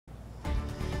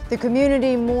The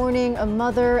community mourning a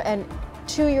mother and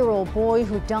two-year-old boy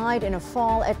who died in a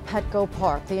fall at Petco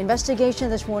Park. The investigation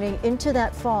this morning into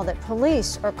that fall that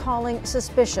police are calling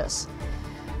suspicious.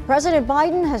 President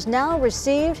Biden has now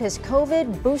received his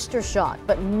COVID booster shot,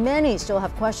 but many still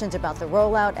have questions about the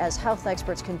rollout as health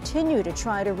experts continue to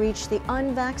try to reach the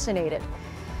unvaccinated.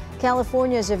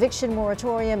 California's eviction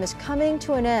moratorium is coming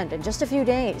to an end in just a few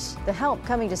days. The help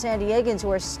coming to San Diegans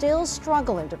who are still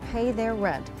struggling to pay their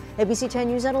rent. ABC 10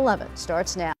 News at 11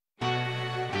 starts now.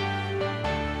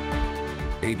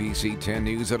 ABC 10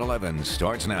 News at 11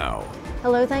 starts now.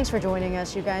 Hello, thanks for joining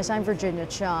us, you guys. I'm Virginia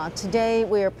Cha. Today,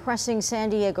 we are pressing San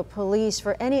Diego police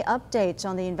for any updates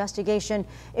on the investigation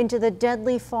into the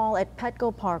deadly fall at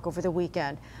Petco Park over the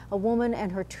weekend. A woman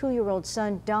and her two-year-old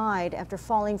son died after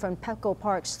falling from Petco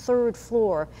Park's third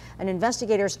floor, and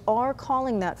investigators are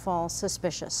calling that fall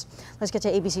suspicious. Let's get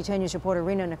to ABC 10 News reporter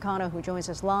Rina Nakano, who joins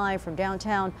us live from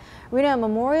downtown. Rina, a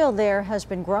memorial there has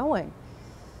been growing.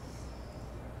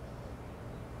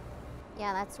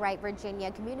 Yeah, that's right,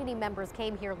 Virginia. Community members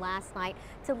came here last night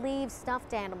to leave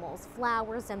stuffed animals,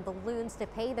 flowers, and balloons to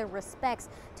pay their respects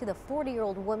to the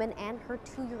 40-year-old woman and her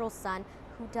two-year-old son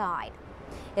who died.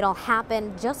 It all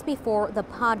happened just before the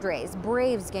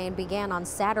Padres-Braves game began on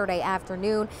Saturday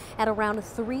afternoon at around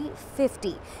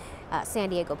 3:50. San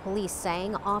Diego police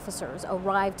saying officers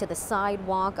arrived to the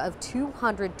sidewalk of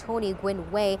 200 Tony Gwynn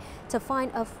Way to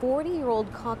find a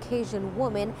 40-year-old Caucasian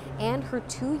woman and her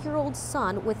two-year-old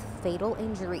son with fatal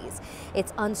injuries.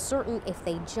 It's uncertain if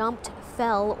they jumped,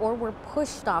 fell, or were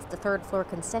pushed off the third-floor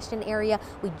concession area.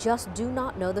 We just do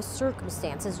not know the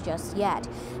circumstances just yet.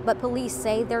 But police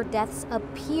say their deaths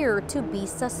appear to be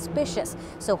suspicious,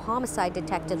 so homicide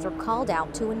detectives are called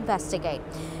out to investigate.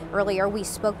 Earlier, we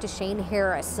spoke to Shane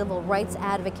Harris, civil rights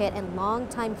advocate and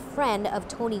longtime friend of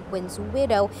Tony Gwynn's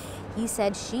widow. He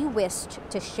said she wished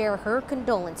to share her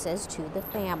condolences to the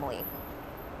family.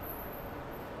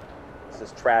 This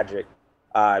is tragic.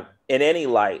 In any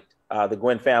light, the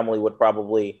Gwynn family would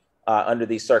probably, under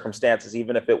these circumstances,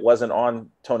 even if it wasn't on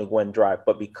Tony Gwynn Drive,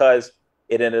 but because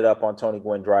it ended up on Tony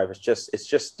Gwynn Drive, it's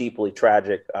just deeply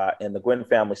tragic. And the Gwynn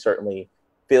family certainly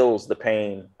feels the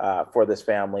pain for this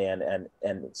family and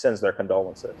sends their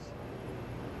condolences.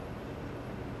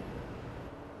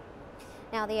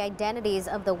 Now, the identities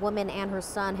of the woman and her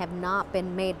son have not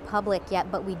been made public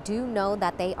yet, but we do know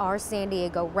that they are San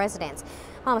Diego residents.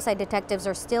 Homicide detectives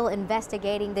are still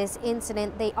investigating this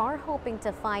incident. They are hoping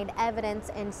to find evidence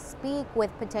and speak with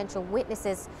potential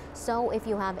witnesses. So if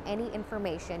you have any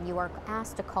information, you are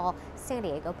asked to call San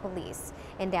Diego police.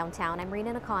 In downtown, I'm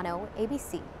Rina Nakano,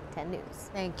 ABC 10 News.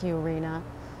 Thank you, Rina.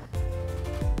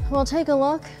 Well, take a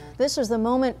look. This was the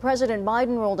moment President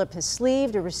Biden rolled up his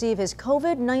sleeve to receive his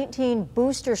COVID-19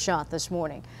 booster shot this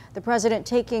morning. The president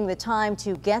taking the time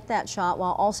to get that shot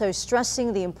while also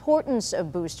stressing the importance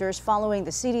of boosters following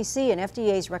the CDC and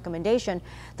FDA's recommendation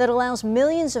that allows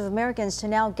millions of Americans to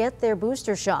now get their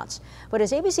booster shots. But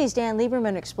as ABC's Dan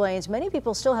Lieberman explains, many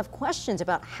people still have questions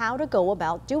about how to go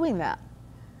about doing that.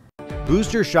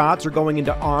 Booster shots are going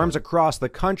into arms across the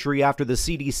country after the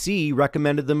CDC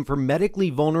recommended them for medically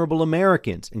vulnerable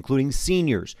Americans, including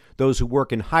seniors, those who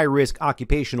work in high-risk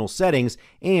occupational settings,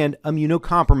 and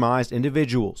immunocompromised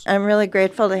individuals. I'm really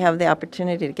grateful to have the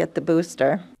opportunity to get the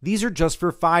booster. These are just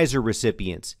for Pfizer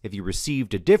recipients. If you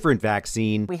received a different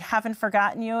vaccine, we haven't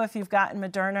forgotten you. If you've gotten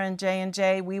Moderna and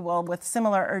J&J, we will, with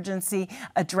similar urgency,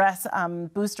 address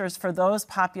boosters for those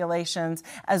populations,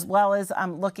 as well as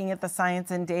looking at the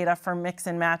science and data for mix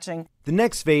and matching. The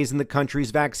next phase in the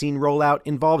country's vaccine rollout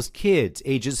involves kids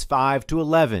ages 5 to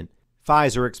 11.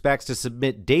 Pfizer expects to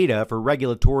submit data for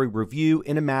regulatory review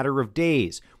in a matter of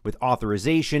days, with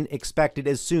authorization expected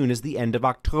as soon as the end of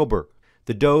October.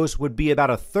 The dose would be about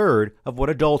a third of what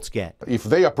adults get. If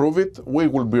they approve it, we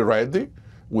will be ready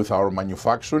with our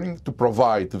manufacturing to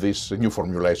provide this new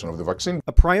formulation of the vaccine.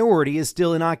 A priority is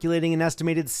still inoculating an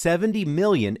estimated 70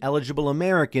 million eligible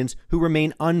Americans who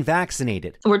remain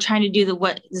unvaccinated. We're trying to do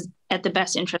what is at the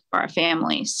best interest for our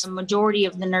families. The majority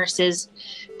of the nurses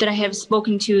that I have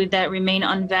spoken to that remain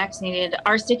unvaccinated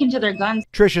are sticking to their guns.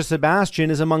 Tricia Sebastian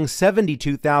is among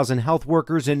 72,000 health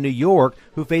workers in New York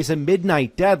who face a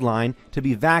midnight deadline to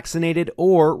be vaccinated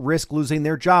or risk losing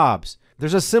their jobs.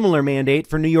 There's a similar mandate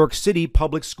for New York City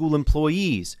public school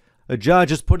employees. A judge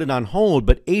has put it on hold,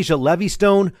 but Asia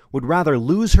Levystone would rather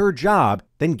lose her job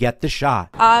than get the shot.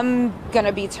 I'm going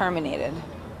to be terminated.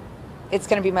 It's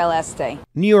going to be my last day.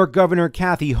 New York Governor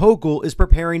Kathy Hochul is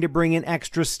preparing to bring in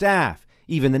extra staff,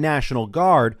 even the National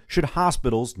Guard, should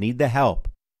hospitals need the help.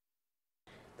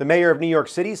 The mayor of New York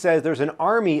City says there's an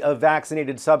army of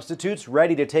vaccinated substitutes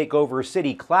ready to take over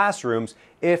city classrooms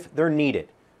if they're needed.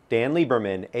 Dan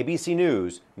Lieberman, ABC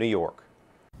News, New York.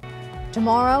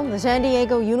 Tomorrow, the San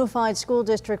Diego Unified School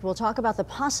District will talk about the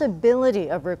possibility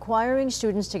of requiring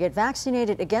students to get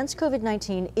vaccinated against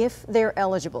COVID-19 if they're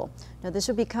eligible. Now, this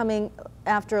would be coming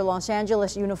after Los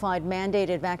Angeles Unified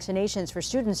mandated vaccinations for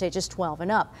students ages 12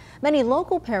 and up. Many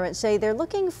local parents say they're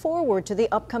looking forward to the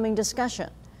upcoming discussion.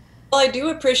 Well, I do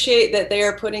appreciate that they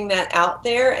are putting that out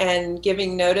there and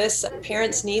giving notice.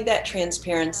 Parents need that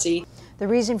transparency. The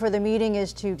reason for the meeting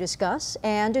is to discuss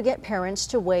and to get parents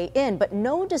to weigh in, but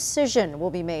no decision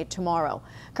will be made tomorrow.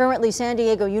 Currently, San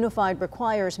Diego Unified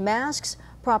requires masks,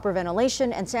 proper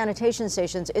ventilation, and sanitation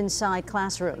stations inside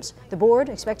classrooms. The board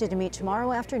expected to meet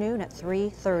tomorrow afternoon at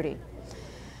 3:30.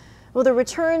 Well, the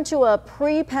return to a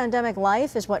pre-pandemic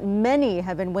life is what many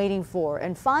have been waiting for,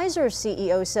 and Pfizer's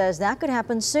CEO says that could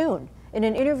happen soon. In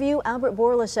an interview, Albert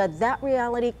Bourla said that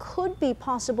reality could be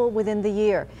possible within the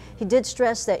year. He did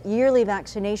stress that yearly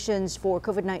vaccinations for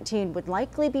COVID-19 would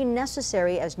likely be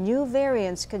necessary as new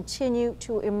variants continue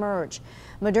to emerge.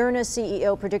 Moderna's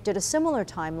CEO predicted a similar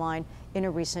timeline in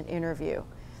a recent interview.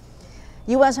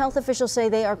 U.S. health officials say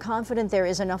they are confident there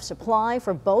is enough supply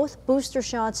for both booster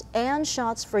shots and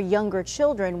shots for younger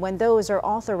children when those are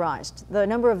authorized. The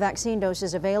number of vaccine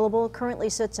doses available currently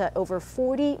sits at over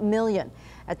 40 million.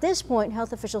 At this point,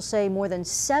 health officials say more than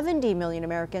 70 million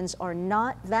Americans are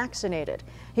not vaccinated.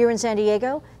 Here in San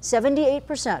Diego,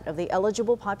 78% of the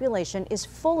eligible population is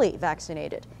fully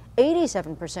vaccinated.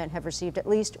 87% have received at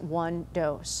least one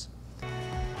dose.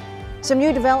 Some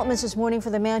new developments this morning for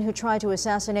the man who tried to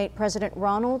assassinate President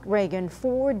Ronald Reagan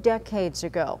 4 decades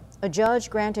ago. A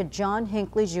judge granted John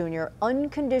Hinckley Jr.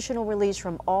 unconditional release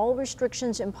from all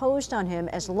restrictions imposed on him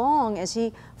as long as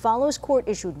he follows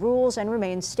court-issued rules and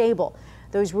remains stable.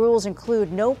 Those rules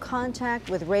include no contact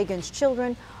with Reagan's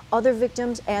children, other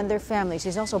victims, and their families.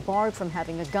 He's also barred from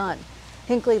having a gun.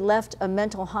 Hinckley left a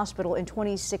mental hospital in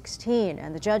 2016,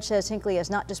 and the judge says Hinckley has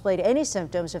not displayed any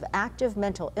symptoms of active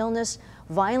mental illness,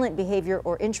 violent behavior,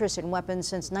 or interest in weapons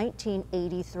since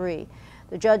 1983.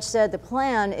 The judge said the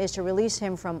plan is to release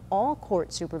him from all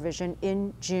court supervision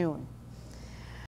in June.